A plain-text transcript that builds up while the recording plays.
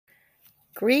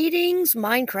Greetings,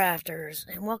 Minecrafters,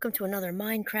 and welcome to another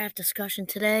Minecraft discussion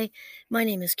today. My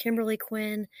name is Kimberly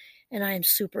Quinn, and I am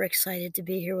super excited to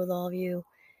be here with all of you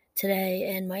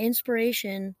today. And my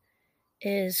inspiration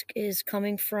is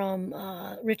coming from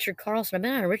Richard Carlson. I've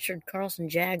been on a Richard Carlson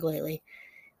jag lately.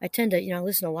 I tend to,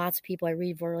 listen to lots of people. I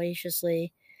read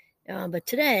voraciously, but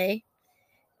today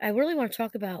I really want to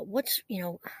talk about what's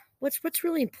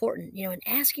really important, and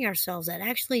asking ourselves that,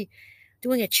 actually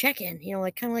doing a check-in,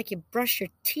 like kind of like you brush your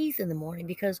teeth in the morning,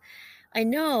 because I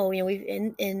know, we've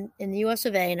in the US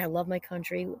of A, and I love my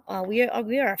country. We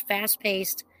are a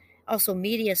fast-paced, also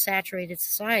media saturated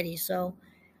society. So,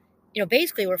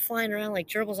 basically we're flying around like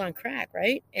gerbils on crack,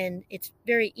 right? And it's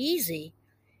very easy,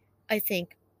 I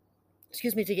think,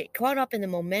 to get caught up in the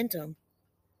momentum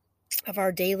of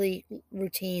our daily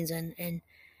routines and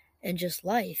just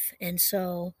life. And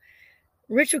so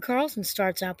Richard Carlson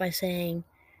starts out by saying,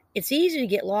 "It's easy to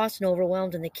get lost and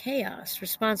overwhelmed in the chaos,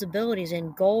 responsibilities,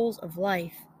 and goals of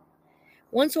life.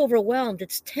 Once overwhelmed,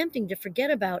 it's tempting to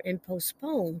forget about and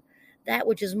postpone that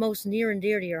which is most near and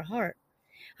dear to your heart.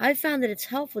 I've found that it's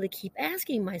helpful to keep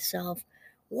asking myself,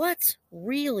 what's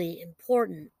really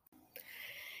important?"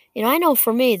 I know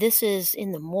for me, this is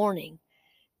in the morning.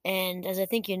 And as I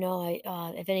think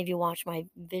if any of you watch my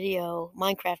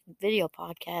Minecraft video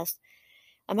podcast,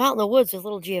 I'm out in the woods with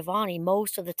little Giovanni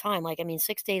most of the time.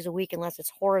 6 days a week, unless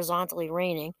it's horizontally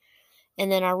raining. And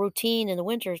then our routine in the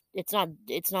winter, it's not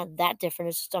that different.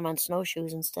 It's just I'm on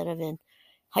snowshoes instead of in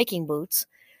hiking boots.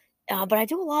 But I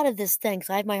do a lot of this thing.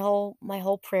 So I have my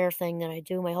whole prayer thing that I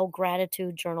do, my whole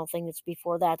gratitude journal thing that's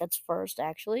before that. That's first,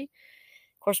 actually.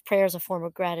 Of course, prayer is a form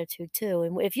of gratitude too.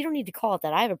 And if you don't need to call it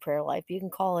that, I have a prayer life. You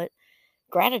can call it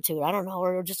gratitude. I don't know,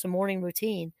 or just a morning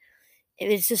routine.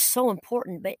 It's just so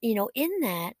important. But in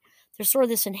that, there's sort of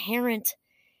this inherent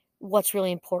what's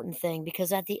really important thing,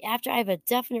 because after I have a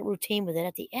definite routine with it,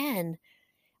 at the end,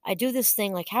 I do this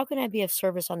thing like, how can I be of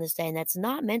service on this day? And that's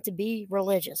not meant to be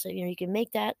religious. So, you can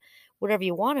make that whatever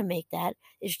you want to make that.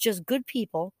 It's just good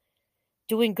people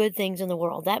doing good things in the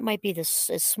world. That might be this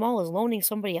as small as loaning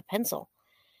somebody a pencil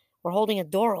or holding a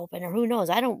door open, or who knows.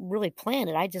 I don't really plan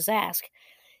it. I just ask.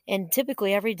 And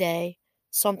typically every day,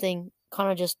 something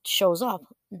kind of just shows up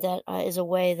that is a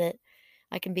way that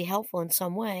I can be helpful in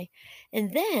some way.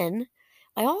 And then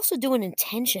I also do an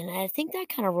intention. And I think that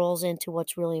kind of rolls into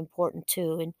what's really important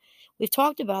too. And we've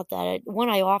talked about that. One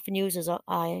I often use is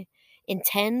I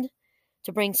intend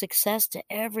to bring success to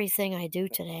everything I do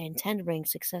today. I intend to bring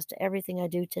success to everything I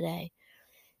do today.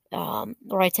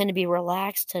 Or I tend to be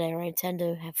relaxed today, or I tend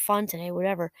to have fun today,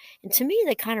 whatever. And to me,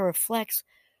 that kind of reflects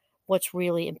what's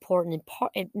really important, in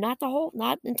part, and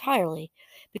not entirely,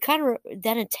 but kind of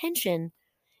that intention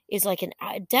is like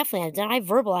definitely. Then I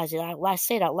verbalize it. I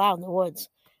say it out loud in the woods.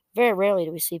 Very rarely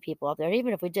do we see people up there.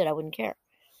 Even if we did, I wouldn't care.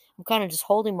 I'm kind of just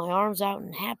holding my arms out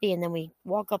and happy, and then we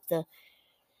walk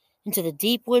into the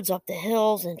deep woods, up the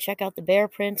hills, and check out the bear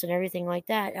prints and everything like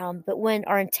that. But when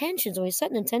we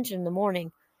set an intention in the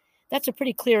morning, that's a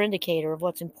pretty clear indicator of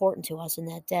what's important to us in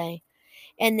that day.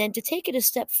 And then to take it a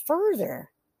step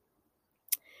further,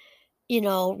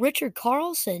 Richard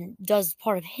Carlson does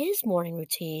part of his morning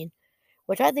routine,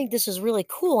 which I think this is really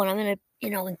cool. And I'm going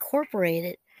to, incorporate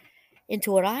it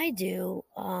into what I do,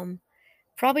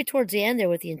 probably towards the end there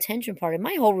with the intention part. And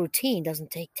my whole routine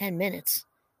doesn't take 10 minutes.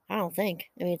 I don't think.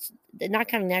 I mean, it's not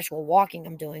kind of natural walking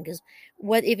I'm doing, because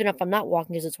even if I'm not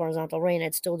walking because it's horizontal rain,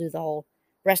 I'd still do the whole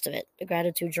rest of it, the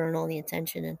gratitude journal and the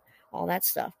intention and all that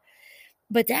stuff.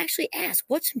 But to actually ask,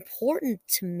 what's important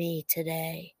to me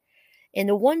today? And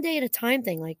the one day at a time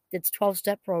thing, like it's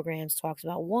 12-step programs talks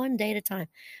about, one day at a time,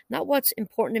 not what's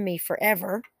important to me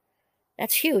forever.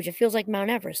 That's huge. It feels like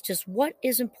Mount Everest. Just what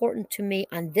is important to me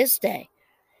on this day.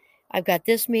 I've got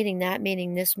this meeting, that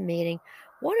meeting, this meeting.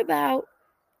 What about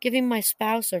giving my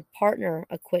spouse or partner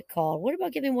a quick call? What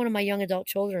about giving one of my young adult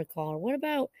children a call? What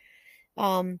about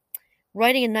um,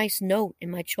 writing a nice note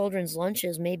in my children's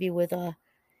lunches, maybe with a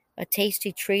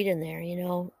tasty treat in there,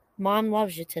 Mom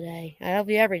loves you today. I love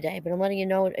you every day, but I'm letting you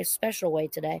know a special way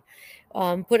today.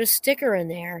 Put a sticker in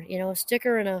there, a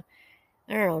sticker and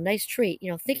I don't know, nice treat,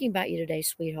 thinking about you today,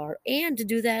 sweetheart. And to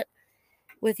do that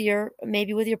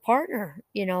maybe with your partner,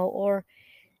 or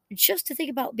just to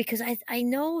think about, because I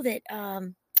know that,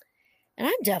 and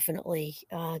I'm definitely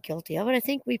guilty of it. I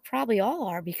think we probably all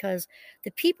are, because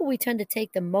the people we tend to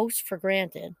take the most for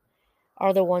granted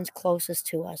are the ones closest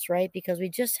to us, right? Because we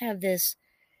just have this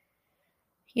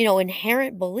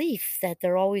inherent belief that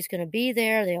they're always going to be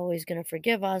there. They're always going to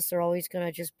forgive us. They're always going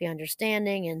to just be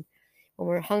understanding. And when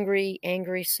we're hungry,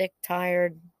 angry, sick,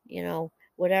 tired,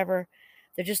 whatever,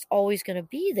 they're just always going to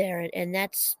be there. And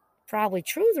that's probably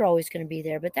true they're always going to be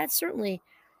there, but that certainly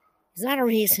is not a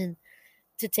reason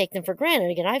to take them for granted.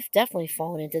 Again, I've definitely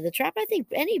fallen into the trap. I think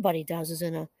anybody does is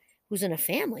who's in a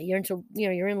family.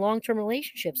 You're in long-term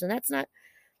relationships, and that's not,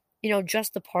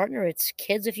 just the partner. It's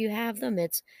kids if you have them.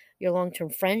 It's your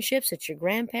long-term friendships. It's your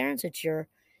grandparents. It's your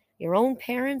own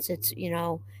parents. It's,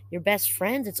 your best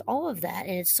friends. It's all of that.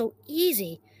 And it's so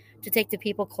easy to take the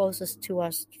people closest to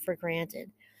us for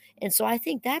granted. And so I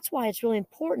think that's why it's really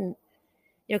important,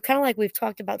 kind of like we've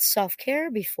talked about self-care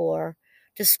before,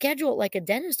 to schedule it like a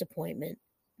dentist appointment,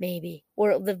 maybe,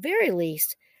 or at the very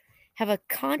least, have a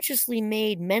consciously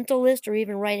made mental list or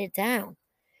even write it down.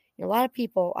 A lot of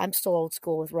people, I'm still old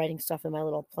school with writing stuff in my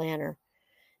little planner,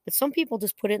 but some people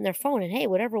just put it in their phone and hey,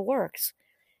 whatever works.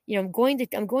 I'm going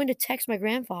to text my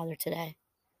grandfather today.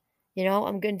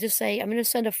 I'm going to just say I'm going to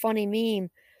send a funny meme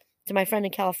to my friend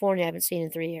in California I haven't seen in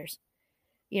 3 years.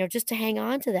 Just to hang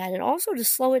on to that and also to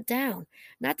slow it down,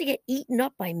 not to get eaten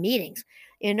up by meetings.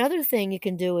 Another thing you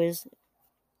can do is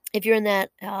if you're in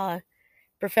that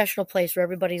professional place where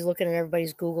everybody's looking at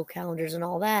everybody's Google calendars and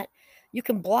all that, you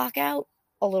can block out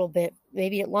a little bit,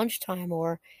 maybe at lunchtime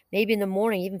or maybe in the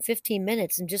morning, even 15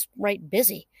 minutes, and just write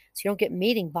busy so you don't get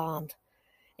meeting bombed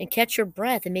and catch your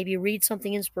breath and maybe read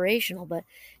something inspirational. But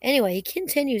anyway, he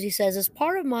continues, he says,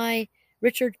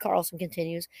 Richard Carlson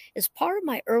continues, as part of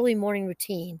my early morning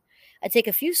routine, I take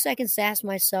a few seconds to ask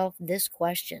myself this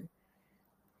question.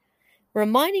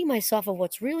 Reminding myself of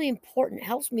what's really important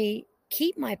helps me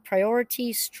keep my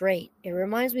priorities straight. It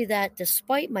reminds me that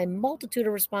despite my multitude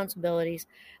of responsibilities,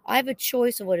 I have a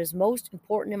choice of what is most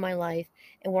important in my life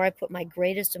and where I put my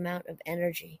greatest amount of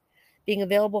energy. Being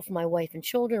available for my wife and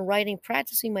children, writing,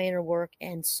 practicing my inner work,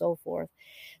 and so forth.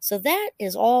 So that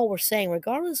is all we're saying.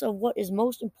 Regardless of what is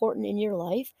most important in your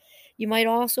life, you might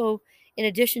also, in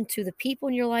addition to the people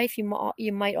in your life,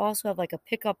 you might also have like a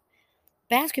pickup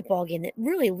basketball game that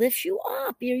really lifts you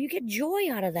up. You get joy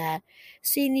out of that.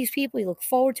 Seeing these people, you look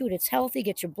forward to it. It's healthy,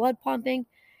 gets your blood pumping.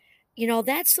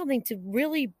 That's something to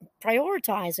really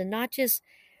prioritize and not just,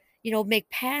 make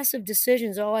passive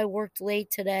decisions. Oh, I worked late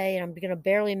today and I'm going to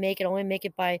barely make it, only make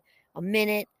it by a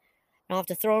minute. I'll have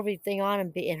to throw everything on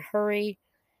and be in hurry.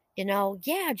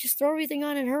 Yeah, just throw everything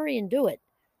on and hurry and do it.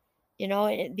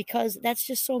 Because that's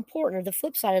just so important. Or the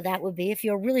flip side of that would be if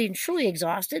you're really and truly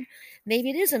exhausted,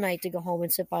 maybe it is a night to go home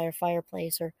and sit by a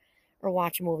fireplace or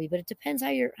watch a movie. But it depends how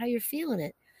you're feeling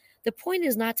it. The point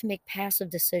is not to make passive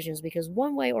decisions because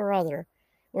one way or other,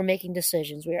 we're making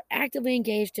decisions. We are actively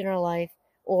engaged in our life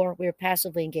or we are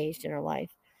passively engaged in our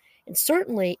life. And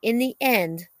certainly in the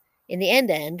end,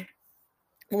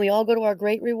 when we all go to our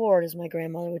great reward, as my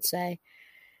grandmother would say,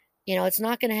 it's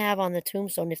not going to have on the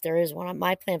tombstone, if there is one.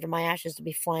 My plan for my ashes to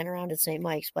be flying around at St.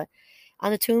 Mike's, but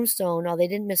on the tombstone, oh, they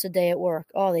didn't miss a day at work.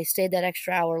 Oh, they stayed that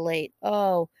extra hour late.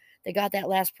 Oh, they got that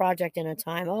last project in a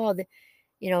time. Oh,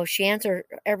 she answered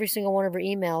every single one of her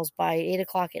emails by 8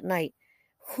 o'clock at night.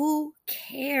 Who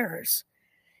cares?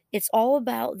 It's all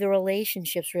about the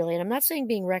relationships, really. And I'm not saying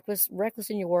being reckless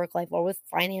in your work life or with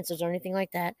finances or anything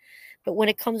like that. But when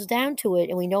it comes down to it,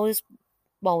 and we know this,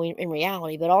 well, in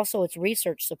reality, but also it's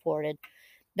research supported,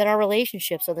 that our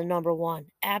relationships are the number one,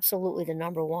 absolutely the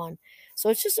number one. So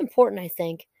it's just important, I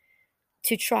think,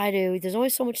 to there's only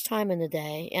so much time in the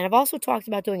day. And I've also talked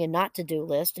about doing a not to do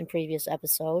list in previous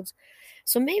episodes.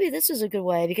 So maybe this is a good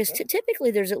way because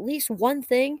typically there's at least one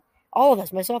thing, all of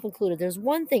us, myself included, there's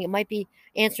one thing. It might be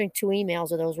answering 2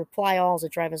 emails or those reply alls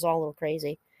that drive us all a little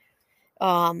crazy.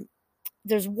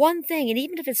 There's one thing, and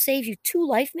even if it saves you 2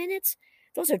 life minutes,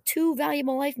 those are 2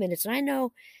 valuable life minutes. And I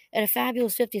know at a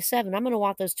fabulous 57, I'm going to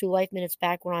want those 2 life minutes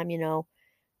back when I'm,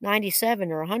 97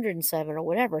 or 107 or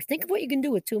whatever. Think of what you can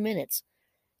do with 2 minutes.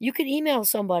 You could email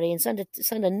somebody and send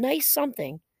a nice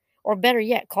something, or better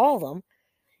yet, call them.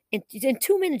 In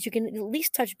 2 minutes, you can at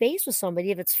least touch base with somebody.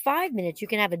 If it's 5 minutes, you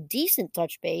can have a decent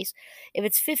touch base. If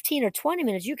it's 15 or 20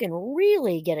 minutes, you can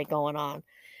really get it going on.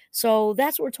 So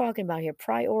that's what we're talking about here,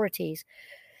 priorities.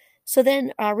 So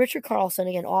then Richard Carlson,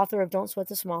 again, author of Don't Sweat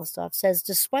the Small Stuff, says,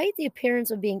 despite the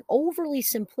appearance of being overly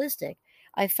simplistic,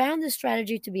 I found this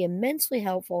strategy to be immensely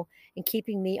helpful in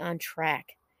keeping me on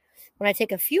track. When I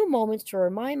take a few moments to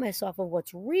remind myself of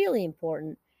what's really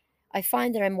important, I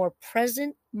find that I'm more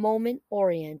present, moment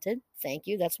oriented. Thank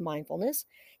you. That's mindfulness.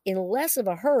 In less of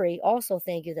a hurry. Also,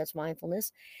 thank you. That's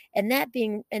mindfulness. And that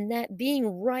being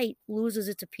right loses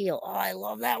its appeal. Oh, I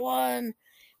love that one.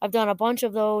 I've done a bunch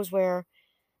of those where,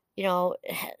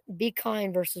 be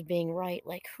kind versus being right.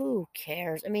 Like, who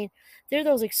cares? I mean, there are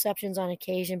those exceptions on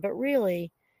occasion, but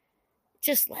really,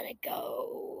 just let it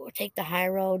go. Take the high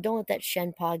road. Don't let that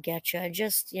shenpa get you.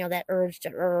 Just, that urge to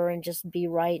err and just be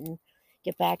right and,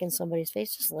 get back in somebody's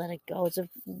face. Just let it go. It's a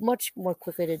much more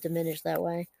quickly to diminish that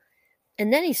way.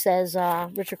 And then he says,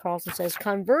 Richard Carlson says,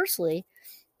 conversely,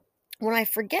 when I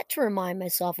forget to remind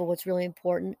myself of what's really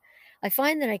important, I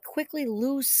find that I quickly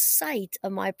lose sight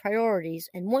of my priorities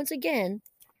and once again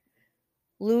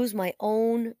lose my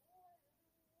own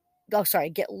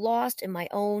get lost in my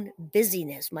own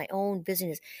busyness,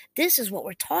 This is what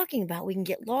we're talking about. We can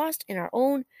get lost in our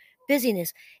own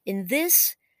busyness. In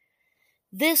this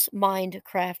mind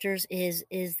crafters is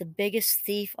the biggest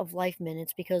thief of life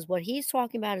minutes, because what he's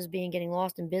talking about as being getting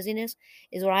lost in busyness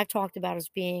is what I've talked about as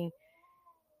being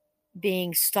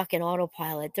stuck in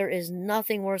autopilot. There is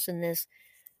nothing worse in this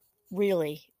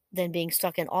really than being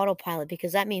stuck in autopilot,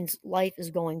 because that means life is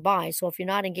going by. So if you're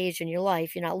not engaged in your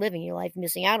life, you're not living your life,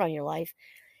 missing out on your life.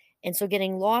 And so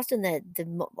getting lost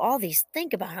in all these,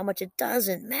 think about how much it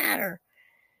doesn't matter.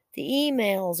 The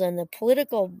emails and the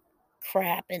political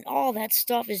crap and all that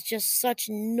stuff is just such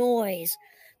noise.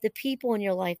 The people in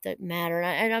your life that matter.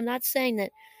 And I'm not saying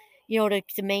that,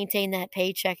 to maintain that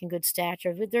paycheck and good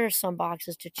stature, there are some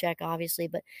boxes to check, obviously.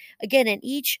 But again, in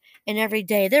each and every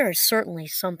day, there is certainly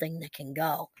something that can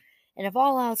go. And if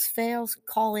all else fails,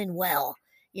 call in well,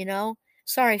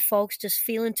 Sorry, folks, just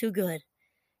feeling too good.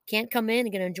 Can't come in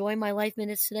and going to enjoy my life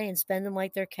minutes today and spend them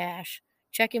like they're cash.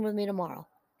 Check in with me tomorrow.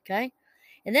 Okay.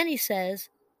 And then he says,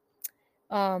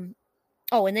 and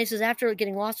this is after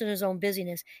getting lost in his own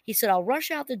busyness. He said, I'll rush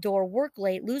out the door, work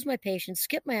late, lose my patience,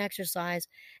 skip my exercise,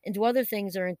 and do other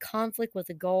things that are in conflict with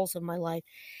the goals of my life.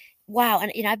 Wow.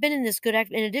 And, I've been in this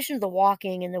in addition to the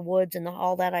walking in the woods and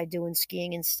all that I do and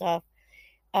skiing and stuff.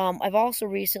 I've also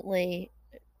recently,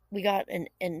 we got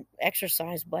an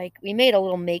exercise bike. We made a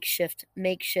little makeshift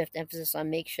emphasis on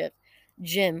makeshift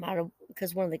gym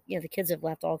because one of the kids have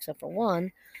left, all except for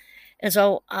one. And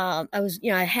so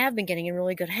I have been getting a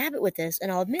really good habit with this,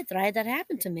 and I'll admit that I had that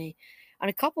happen to me on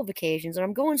a couple of occasions, and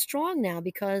I'm going strong now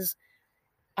because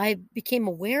I became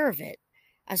aware of it.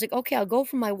 I was like, okay, I'll go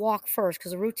for my walk first,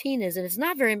 because the routine is, and it's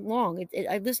not very long.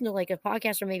 I listen to like a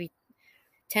podcast for maybe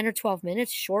 10 or 12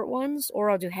 minutes, short ones,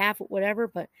 or I'll do half,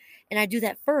 whatever. And I do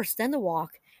that first, then the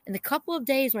walk. And the couple of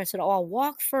days when I said, I'll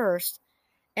walk first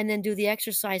and then do the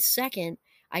exercise second,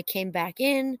 I came back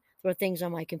in, throw things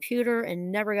on my computer,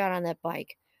 and never got on that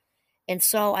bike. And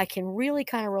so I can really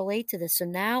kind of relate to this. So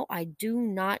now I do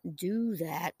not do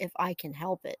that if I can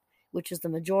help it, which is the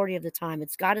majority of the time.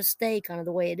 It's got to stay kind of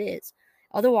the way it is.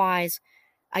 Otherwise,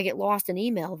 I get lost in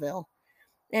emailville.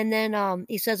 And then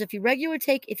he says, if you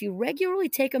regularly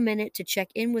take a minute to check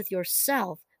in with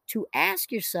yourself, to ask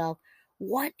yourself,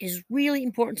 what is really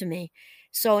important to me?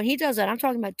 So, and he does that. I'm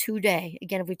talking about today.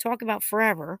 Again, if we talk about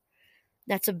forever,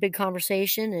 that's a big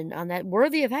conversation, and on that,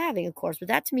 worthy of having, of course. But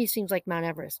that to me seems like Mount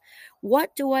Everest.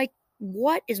 What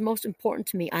is most important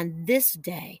to me on this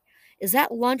day? Is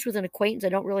that lunch with an acquaintance I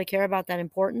don't really care about that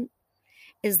important?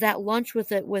 Is that lunch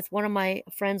with one of my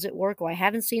friends at work who I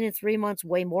haven't seen in 3 months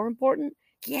way more important?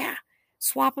 Yeah,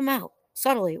 swap them out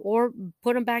subtly, or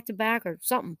put them back to back or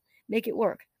something. Make it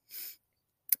work.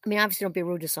 I mean, obviously don't be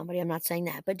rude to somebody. I'm not saying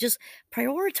that, but just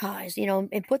prioritize,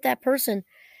 and put that person,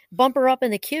 bumper up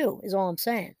in the queue is all I'm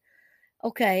saying.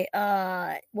 Okay.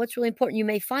 What's really important? You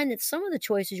may find that some of the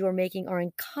choices you are making are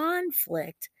in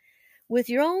conflict with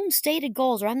your own stated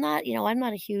goals. Or I'm not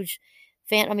a huge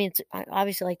fan. I mean, I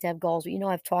obviously like to have goals, but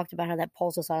I've talked about how that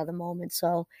pulls us out of the moment.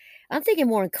 So I'm thinking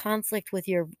more in conflict with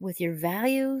your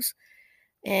values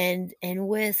and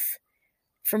with,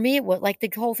 for me, like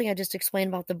the whole thing I just explained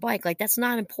about the bike, like that's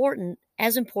not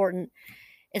as important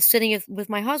as sitting with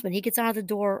my husband. He gets out of the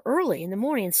door early in the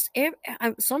morning.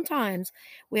 Sometimes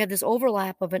we have this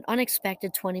overlap of an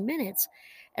unexpected 20 minutes.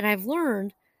 And I've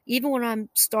learned, even when I'm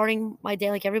starting my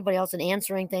day like everybody else and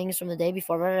answering things from the day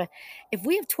before, if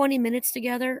we have 20 minutes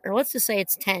together, or let's just say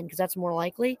it's 10, because that's more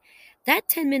likely, that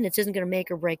 10 minutes isn't going to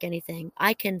make or break anything.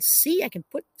 I can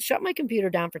shut my computer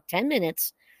down for 10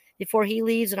 minutes before he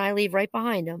leaves, and I leave right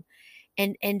behind him,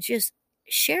 and just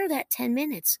share that 10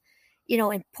 minutes,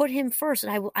 and put him first.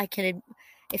 And I can,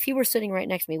 if he were sitting right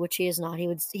next to me, which he is not,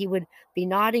 he would be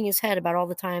nodding his head about all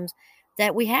the times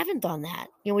that we haven't done that.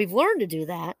 We've learned to do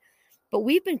that, but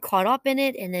we've been caught up in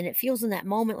it. And then it feels in that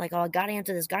moment like, oh, I got to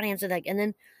answer this, got to answer that. And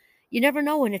then you never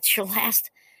know when it's your last,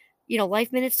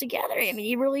 life minutes together. I mean,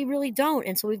 you really, really don't.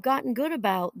 And so we've gotten good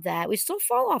about that. We still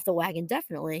fall off the wagon,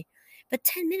 definitely. But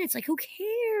 10 minutes, like, who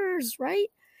cares, right?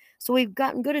 So we've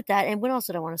gotten good at that. And what else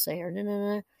did I want to say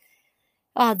here?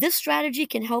 This strategy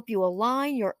can help you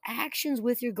align your actions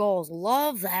with your goals.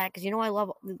 Love that, because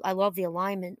I love the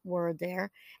alignment word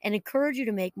there, and encourage you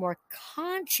to make more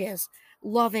conscious,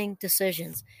 loving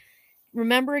decisions.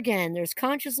 Remember again, there's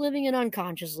conscious living and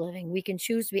unconscious living. We can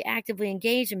choose to be actively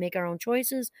engaged and make our own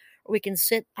choices, or we can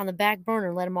sit on the back burner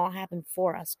and let them all happen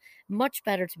for us. Much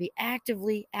better to be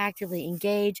actively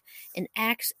engaged and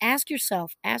ask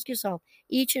yourself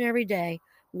each and every day,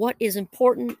 what is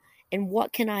important and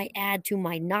what can I add to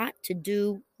my not to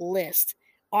do list?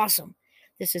 Awesome.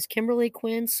 This is Kimberly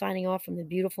Quinn signing off from the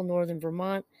beautiful northern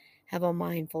Vermont. Have a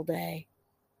mindful day.